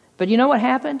us. But you know what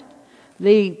happened?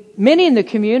 Many in the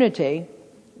community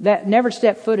that never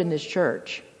stepped foot in this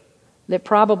church, that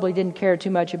probably didn't care too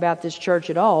much about this church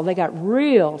at all, they got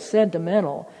real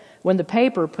sentimental when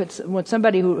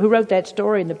somebody who wrote that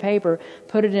story in the paper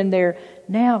put it in there,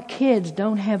 now kids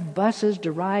don't have buses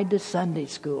to ride to Sunday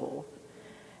school.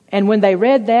 And when they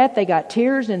read that, they got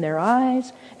tears in their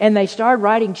eyes, and they started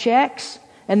writing checks,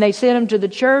 and they sent them to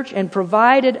the church and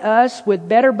provided us with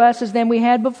better buses than we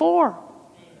had before.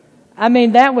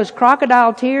 That was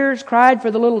crocodile tears, cried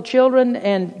for the little children,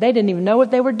 and they didn't even know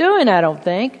what they were doing, I don't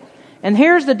think. And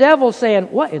here's the devil saying,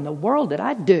 what in the world did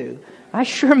I do? I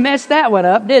sure messed that one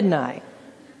up, didn't I?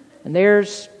 And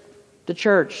there's the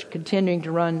church continuing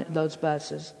to run those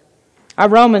buses. Our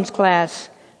Romans class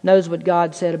knows what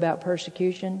God said about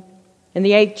persecution. In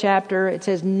the 8th chapter, it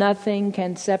says, nothing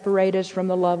can separate us from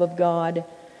the love of God,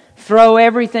 throw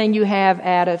everything you have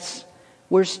at us,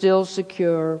 we're still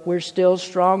secure. We're still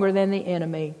stronger than the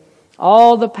enemy.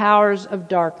 All the powers of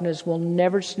darkness will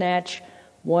never snatch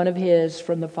one of His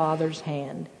from the Father's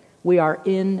hand. We are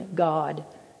in God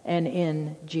and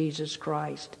in Jesus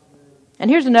Christ. And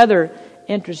here's another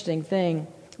interesting thing.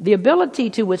 The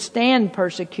ability to withstand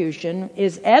persecution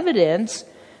is evidence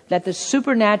that the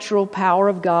supernatural power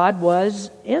of God was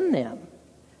in them.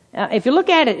 Now, if you look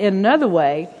at it in another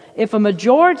way, if a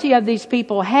majority of these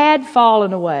people had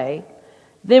fallen away,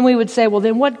 then we would say, well,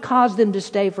 then what caused them to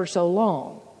stay for so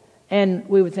long? And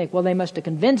we would think, well, they must have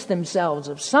convinced themselves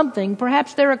of something.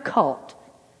 Perhaps they're a cult.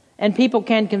 And people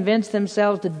can convince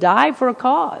themselves to die for a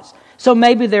cause. So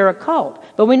maybe they're a cult.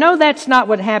 But we know that's not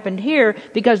what happened here,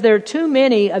 because there are too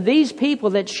many of these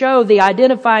people that show the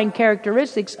identifying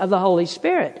characteristics of the Holy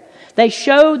Spirit. They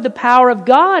showed the power of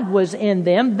God was in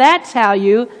them. That's how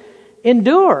you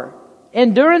endure.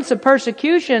 Endurance of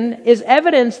persecution is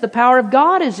evidence the power of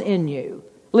God is in you.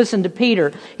 Listen to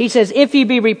Peter. He says, if ye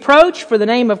be reproached for the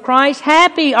name of Christ,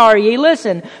 happy are ye.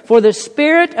 Listen, for the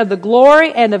Spirit of the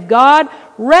glory and of God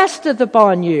resteth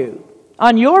upon you.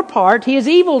 On your part, He is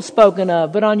evil spoken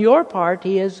of, but on your part,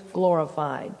 He is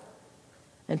glorified.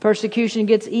 And persecution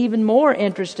gets even more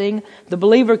interesting. The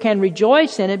believer can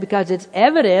rejoice in it because it's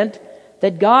evident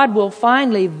that God will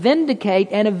finally vindicate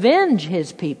and avenge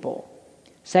His people.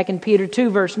 2 Peter 2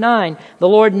 verse 9, the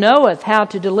Lord knoweth how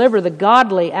to deliver the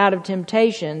godly out of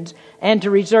temptations and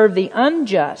to reserve the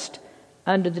unjust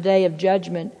unto the day of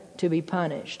judgment to be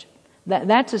punished.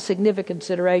 That's a significant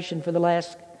consideration for the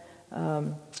last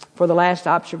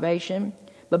observation.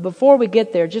 But before we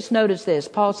get there, just notice this.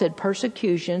 Paul said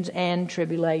persecutions and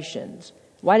tribulations.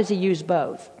 Why does he use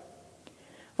both?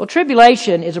 Well,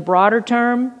 tribulation is a broader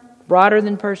term, broader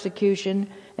than persecution.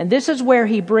 And this is where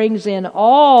he brings in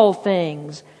all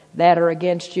things that are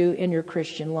against you in your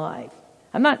Christian life.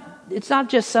 It's not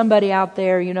just somebody out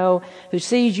there, who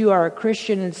sees you are a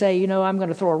Christian and say, I'm going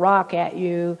to throw a rock at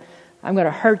you. I'm going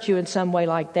to hurt you in some way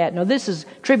like that. No,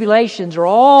 tribulations are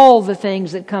all the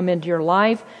things that come into your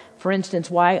life. For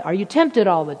instance, why are you tempted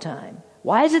all the time?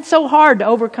 Why is it so hard to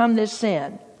overcome this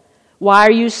sin? Why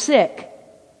are you sick?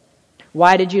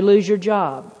 Why did you lose your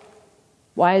job?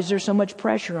 Why is there so much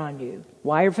pressure on you?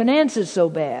 Why are finances so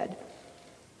bad?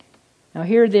 Now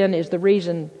here then is the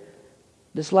reason,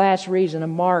 this last reason, a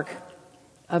mark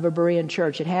of a Berean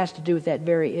church. It has to do with that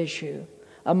very issue.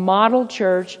 A model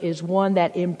church is one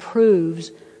that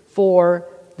improves for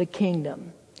the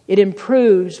kingdom. It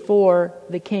improves for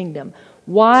the kingdom.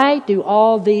 Why do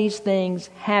all these things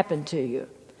happen to you?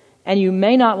 And you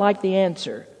may not like the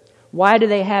answer. Why do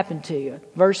they happen to you?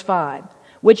 Verse 5.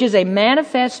 Which is a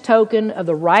manifest token of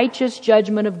the righteous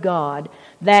judgment of God,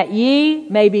 that ye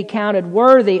may be counted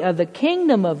worthy of the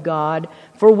kingdom of God,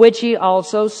 for which ye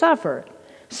also suffer.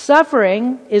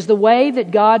 Suffering is the way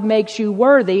that God makes you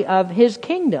worthy of His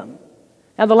kingdom.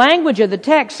 Now the language of the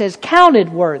text says counted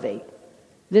worthy.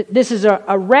 This is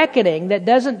a reckoning that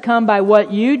doesn't come by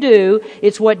what you do.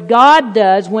 It's what God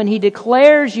does when He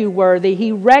declares you worthy.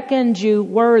 He reckons you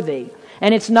worthy.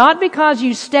 And it's not because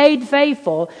you stayed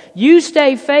faithful. You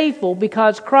stay faithful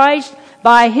because Christ,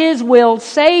 by His will,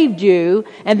 saved you,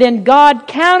 and then God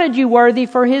counted you worthy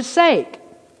for His sake.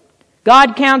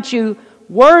 God counts you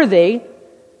worthy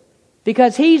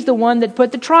because He's the one that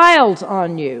put the trials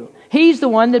on you. He's the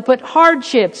one that put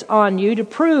hardships on you to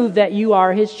prove that you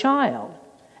are His child.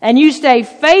 And you stay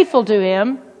faithful to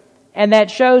Him, and that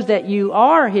shows that you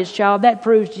are His child. That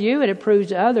proves to you, and it proves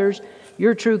to others,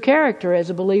 your true character as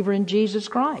a believer in Jesus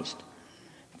Christ.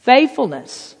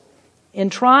 Faithfulness in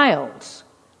trials,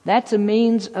 that's a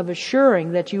means of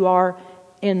assuring that you are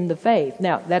in the faith.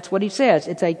 Now, that's what he says.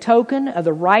 It's a token of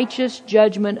the righteous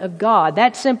judgment of God.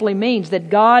 That simply means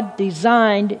that God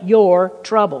designed your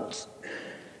troubles.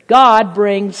 God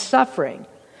brings suffering.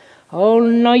 Oh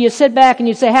no, you sit back and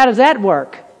you say, how does that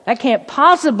work? That can't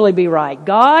possibly be right.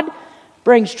 God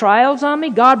brings trials on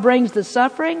me. God brings the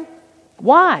suffering.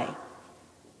 Why?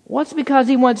 Well, it's because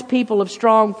He wants people of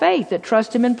strong faith that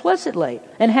trust Him implicitly.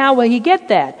 And how will He get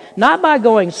that? Not by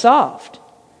going soft,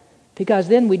 because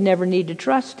then we'd never need to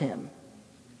trust Him.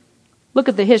 Look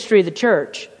at the history of the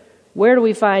church. Where do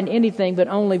we find anything but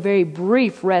only very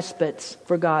brief respites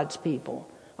for God's people?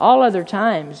 All other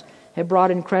times have brought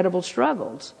incredible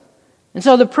struggles. And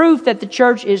so the proof that the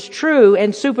church is true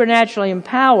and supernaturally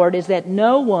empowered is that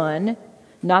no one,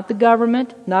 not the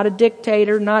government, not a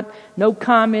dictator, no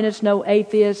communist, no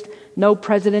atheist, no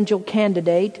presidential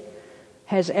candidate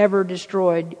has ever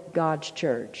destroyed God's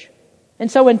church.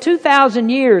 And so in 2,000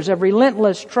 years of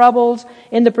relentless troubles,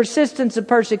 in the persistence of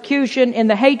persecution, in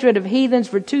the hatred of heathens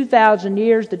for 2,000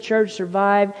 years, the church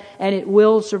survived, and it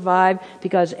will survive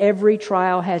because every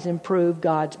trial has improved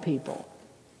God's people.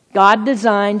 God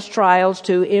designs trials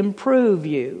to improve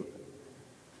you.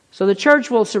 So the church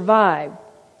will survive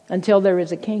until there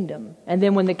is a kingdom. And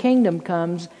then when the kingdom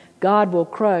comes, God will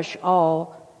crush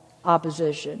all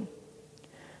opposition.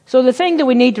 So the thing that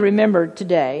we need to remember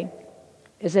today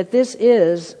is that this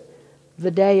is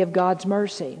the day of God's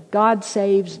mercy. God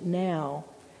saves now.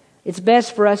 It's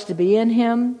best for us to be in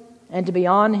Him and to be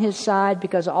on His side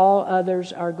because all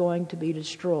others are going to be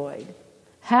destroyed.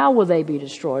 How will they be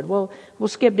destroyed? Well, we'll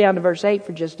skip down to verse 8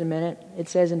 for just a minute. It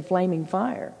says in flaming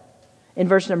fire. In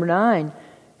verse number 9,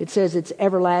 it says it's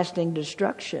everlasting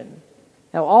destruction.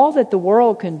 Now, all that the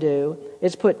world can do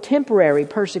is put temporary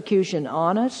persecution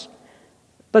on us,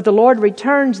 but the Lord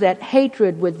returns that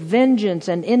hatred with vengeance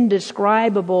and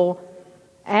indescribable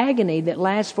agony that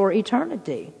lasts for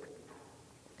eternity.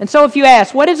 And so if you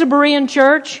ask, what is a Berean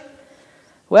church?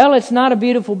 Well, it's not a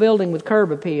beautiful building with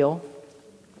curb appeal.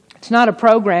 It's not a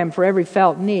program for every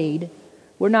felt need.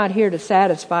 We're not here to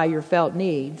satisfy your felt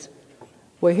needs.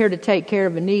 We're here to take care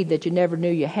of a need that you never knew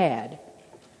you had.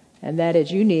 And that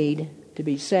is you need to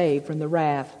be saved from the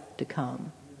wrath to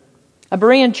come. A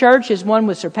Berean church is one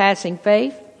with surpassing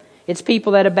faith. It's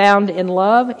people that abound in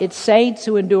love. It's saints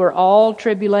who endure all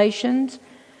tribulations.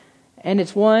 And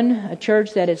it's a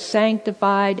church that is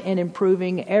sanctified and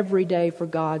improving every day for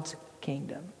God's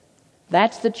kingdom.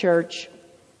 That's the church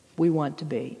we want to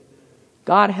be.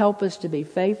 God help us to be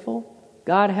faithful.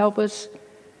 God help us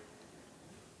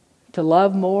to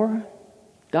love more.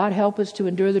 God help us to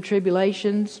endure the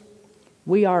tribulations.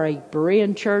 We are a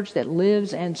Berean church that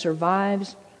lives and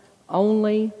survives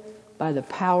only by the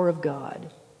power of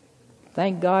God.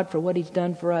 Thank God for what He's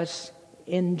done for us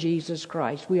in Jesus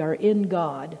Christ. We are in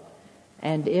God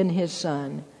and in His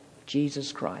Son,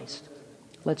 Jesus Christ.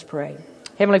 Let's pray.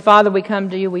 Heavenly Father, we come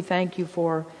to you. We thank you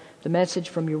for the message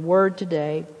from your word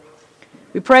today.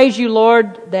 We praise you,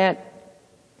 Lord, that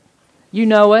you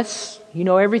know us. You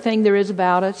know everything there is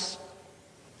about us.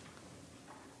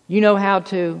 You know how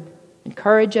to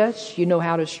encourage us. You know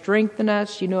how to strengthen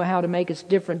us. You know how to make us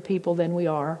different people than we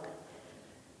are.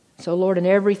 So, Lord, in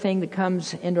everything that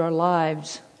comes into our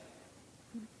lives,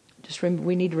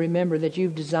 we need to remember that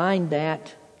you've designed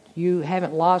that. You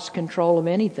haven't lost control of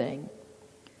anything.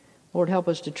 Lord, help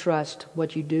us to trust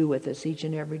what you do with us each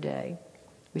and every day.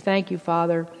 We thank you,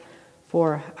 Father,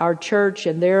 for our church,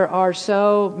 and there are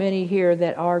so many here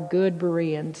that are good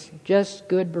Bereans, just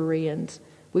good Bereans.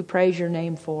 We praise your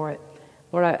name for it.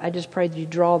 Lord, I just pray that you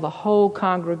draw the whole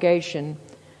congregation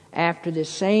after this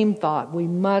same thought. We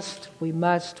must be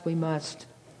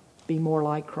more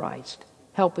like Christ.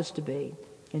 Help us to be.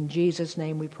 In Jesus'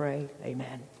 name we pray.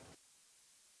 Amen.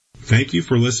 Thank you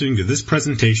for listening to this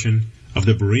presentation of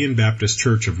the Berean Baptist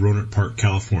Church of Rohnert Park,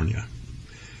 California.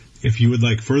 If you would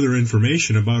like further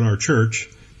information about our church,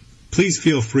 please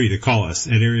feel free to call us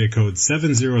at area code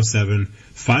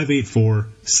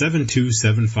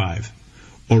 707-584-7275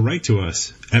 or write to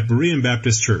us at Berean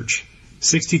Baptist Church,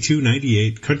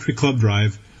 6298 Country Club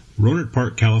Drive, Rohnert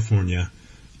Park, California,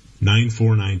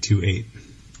 94928.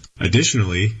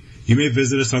 Additionally, you may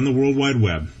visit us on the World Wide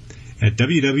Web at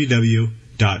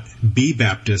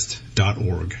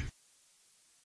www.bbaptist.org.